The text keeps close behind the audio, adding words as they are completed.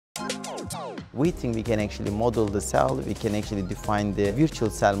We think we can actually model the cell, we can actually define the virtual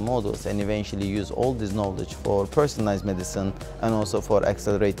cell models and eventually use all this knowledge for personalized medicine and also for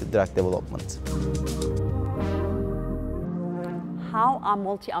accelerated drug development. How are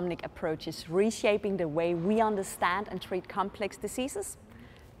multi-omic approaches reshaping the way we understand and treat complex diseases?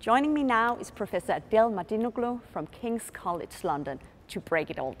 Joining me now is Professor Adil Mardinoglu from King's College London to break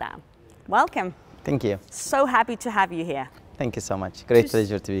it all down. Welcome. Thank you. So happy to have you here. Thank you so much. Great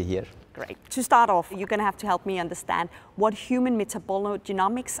pleasure to be here. Great. To start off, you're going to have to help me understand what human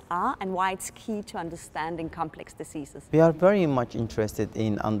metabologenomics are and why it's key to understanding complex diseases. We are very much interested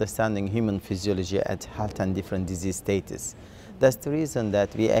in understanding human physiology at health and different disease status. That's the reason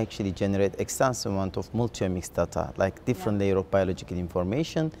that we actually generate extensive amount of multi-omics data, like different layer of biological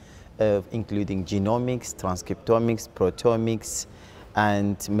information, including genomics, transcriptomics, proteomics,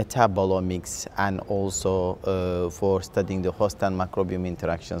 and metabolomics, and also for studying the host and microbiome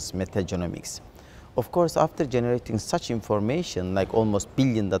interactions, metagenomics. Of course, after generating such information, like almost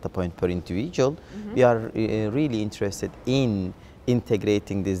billion data points per individual, we are really interested in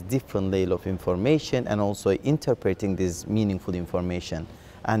integrating this different layer of information and also interpreting this meaningful information.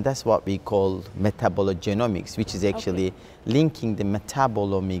 And that's what we call metabolic genomics, which is actually linking the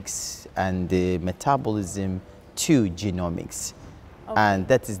metabolomics and the metabolism to genomics. And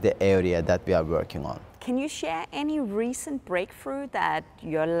that is the area that we are working on. Can you share any recent breakthrough that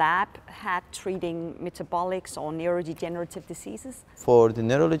your lab had treating metabolics or neurodegenerative diseases? For the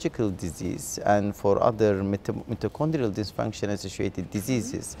neurological disease and for other mitochondrial dysfunction associated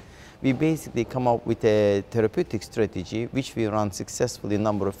diseases, we basically come up with a therapeutic strategy which we run successfully in a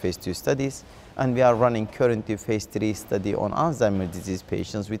number of phase 2 studies, and we are running currently phase 3 study on Alzheimer's disease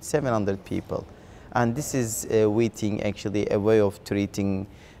patients with 700 people. And this is, we think, actually a way of treating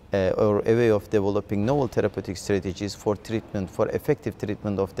or a way of developing novel therapeutic strategies for treatment, for effective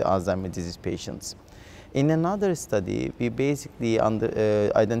treatment of the Alzheimer's disease patients. In another study, we basically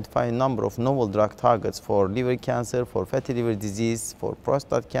identify a number of novel drug targets for liver cancer, for fatty liver disease, for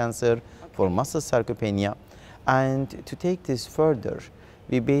prostate cancer, for muscle sarcopenia. And to take this further,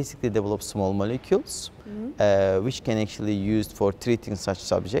 we basically develop small molecules which can actually be used for treating such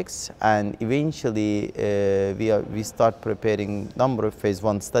subjects, and eventually we start preparing a number of phase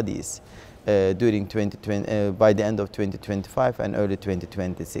 1 studies during by the end of 2025 and early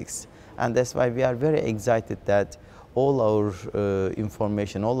 2026. And that's why we are very excited that all our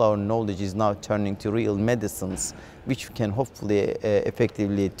information, all our knowledge is now turning to real medicines which can hopefully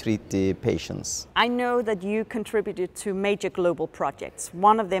effectively treat the patients. I know that you contributed to major global projects.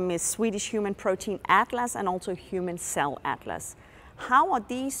 One of them is Swedish Human Protein Atlas and also Human Cell Atlas. How are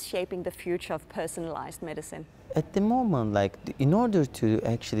these shaping the future of personalized medicine? At the moment, in order to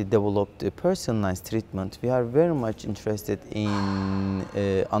actually develop the personalized treatment, we are very much interested in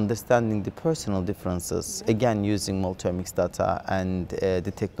understanding the personal differences, again using multi-omics data and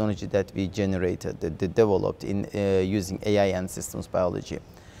the technology that we generated, developed in using AI and systems biology.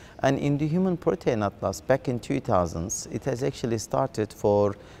 And in the Human Protein Atlas back in 2000s, it has actually started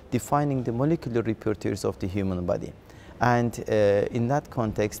for defining the molecular repertoires of the human body. And in that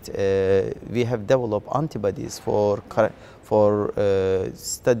context, we have developed antibodies for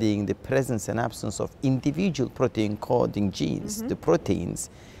studying the presence and absence of individual protein coding genes, the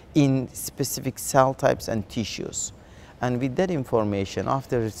proteins, in specific cell types and tissues. And with that information,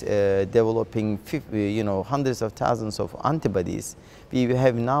 after developing hundreds of thousands of antibodies, we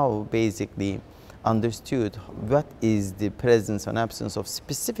have now basically understood what is the presence and absence of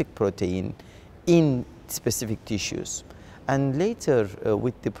specific protein in specific tissues. And later,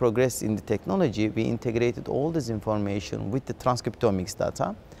 with the progress in the technology, we integrated all this information with the transcriptomics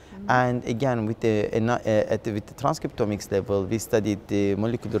data. And again, with the transcriptomics level, we studied the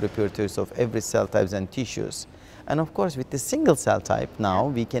molecular repertoires of every cell types and tissues. And of course, with the single cell type now,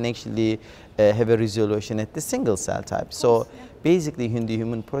 we can actually have a resolution at the single cell type. So basically, in the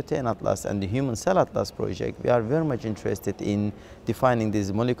Human Protein Atlas and the Human Cell Atlas project, we are very much interested in defining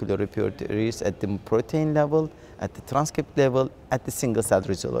these molecular repertoires at the protein level, at the transcript level, at the single cell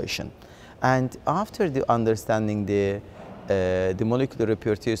resolution. And after understanding the molecular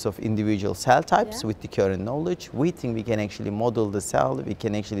repertoires of individual cell types with the current knowledge, we think we can actually model the cell, we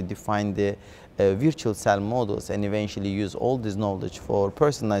can actually define the virtual cell models and eventually use all this knowledge for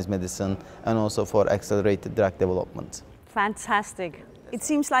personalized medicine and also for accelerated drug development. Fantastic. It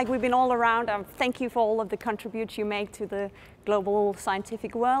seems like we've been all around. Thank you for all of the contributions you make to the global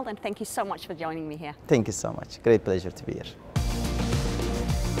scientific world, and thank you so much for joining me here. Thank you so much. Great pleasure to be here.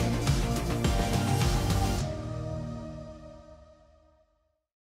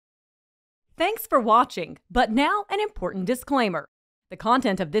 Thanks for watching, but now an important disclaimer. The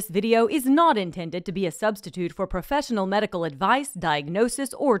content of this video is not intended to be a substitute for professional medical advice,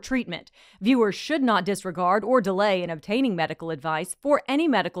 diagnosis, or treatment. Viewers should not disregard or delay in obtaining medical advice for any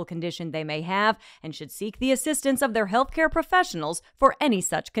medical condition they may have and should seek the assistance of their healthcare professionals for any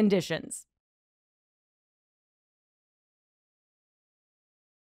such conditions.